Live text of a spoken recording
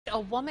A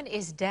woman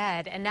is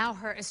dead, and now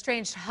her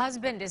estranged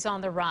husband is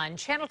on the run.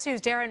 Channel 2's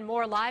Darren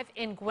Moore live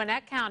in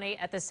Gwinnett County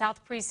at the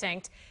South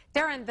Precinct.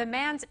 Darren, the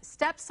man's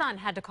stepson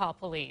had to call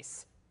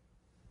police.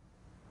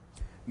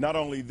 Not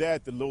only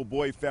that, the little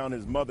boy found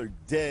his mother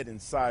dead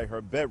inside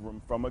her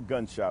bedroom from a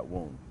gunshot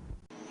wound.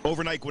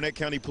 Overnight, Gwinnett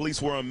County police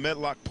were on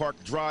Medlock Park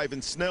Drive in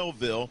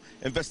Snellville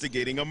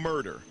investigating a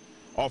murder.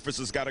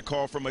 Officers got a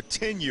call from a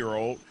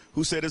 10-year-old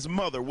who said his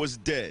mother was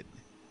dead.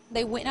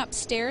 They went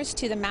upstairs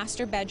to the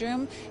master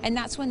bedroom, and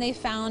that's when they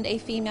found a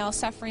female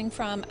suffering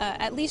from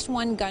at least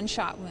one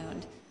gunshot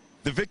wound.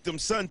 The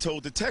victim's son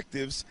told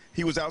detectives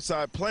he was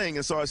outside playing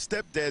and saw his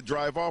stepdad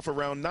drive off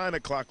around 9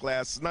 o'clock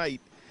last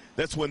night.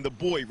 That's when the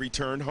boy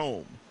returned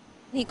home.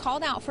 He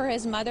called out for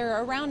his mother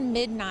around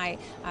midnight.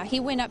 He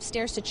went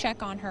upstairs to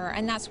check on her,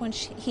 and that's when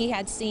he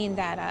had seen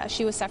that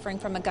she was suffering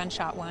from a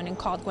gunshot wound and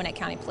called Gwinnett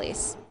County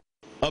Police.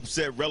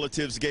 Upset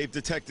relatives gave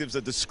detectives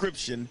a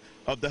description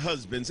of the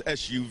husband's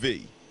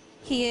SUV.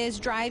 He is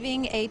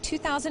driving a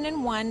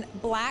 2001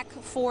 black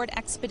Ford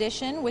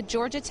Expedition with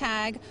Georgia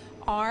tag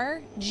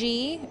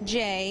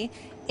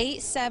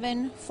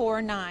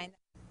RGJ8749.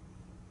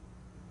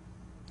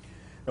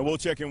 And we'll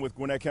check in with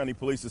Gwinnett County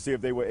Police to see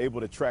if they were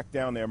able to track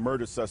down their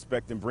murder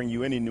suspect and bring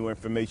you any new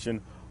information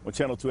on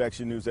Channel 2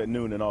 Action News at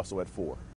noon and also at 4.